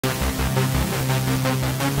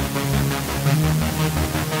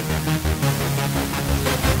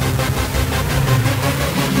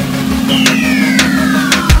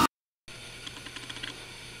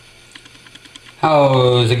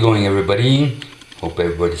How's it going, everybody? Hope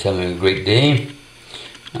everybody's having a great day.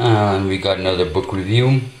 We got another book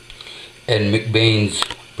review. Ed McBain's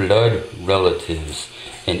Blood Relatives,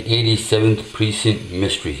 an 87th Precinct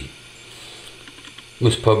Mystery. It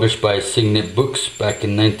was published by Signet Books back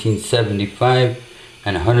in 1975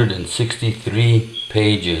 and 163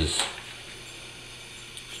 pages.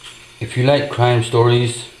 If you like crime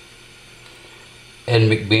stories, Ed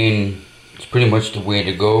McBain is pretty much the way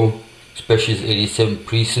to go. Especially his 87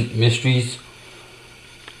 Precinct Mysteries.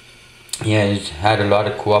 Yeah, he's had a lot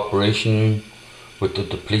of cooperation with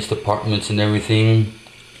the police departments and everything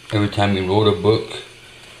every time he wrote a book.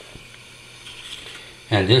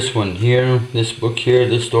 And this one here, this book here,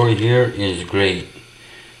 this story here is great.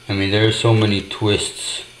 I mean, there are so many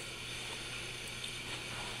twists.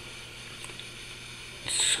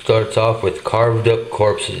 It starts off with carved up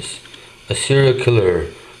corpses. A serial killer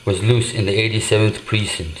was loose in the 87th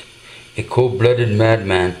Precinct. A cold-blooded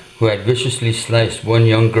madman who had viciously sliced one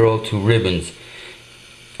young girl to ribbons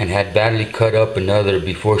and had badly cut up another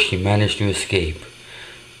before she managed to escape.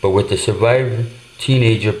 But with the survivor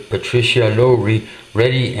teenager Patricia Lowry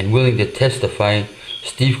ready and willing to testify,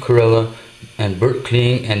 Steve Carella and Bert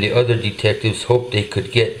Kling and the other detectives hoped they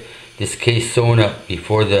could get this case sewn up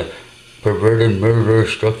before the perverted murderer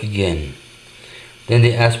struck again. Then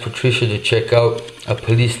they asked Patricia to check out a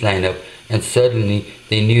police lineup, and suddenly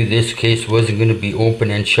they knew this case wasn't going to be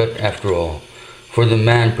open and shut after all. For the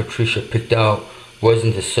man Patricia picked out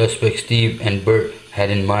wasn't the suspect Steve and Bert had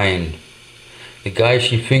in mind. The guy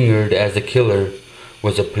she fingered as the killer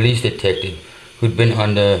was a police detective who'd been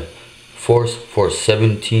on the force for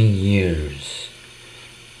 17 years.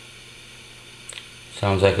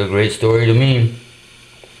 Sounds like a great story to me.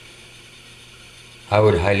 I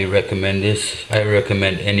would highly recommend this. I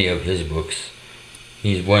recommend any of his books.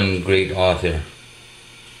 He's one great author.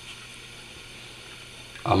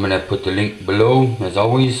 I'm going to put the link below, as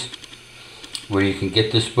always, where you can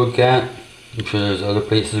get this book at. I'm sure there's other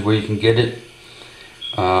places where you can get it.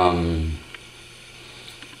 And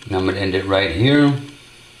I'm going to end it right here.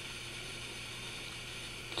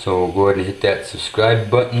 So go ahead and hit that subscribe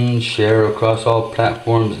button, share across all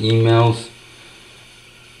platforms, emails,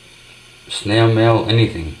 snail mail,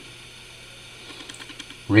 anything.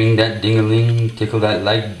 Ring that ding-a-ling, tickle that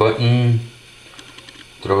like button,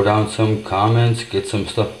 throw down some comments, get some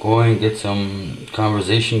stuff going, get some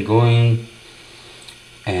conversation going,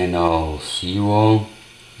 and I'll see you all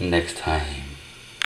next time.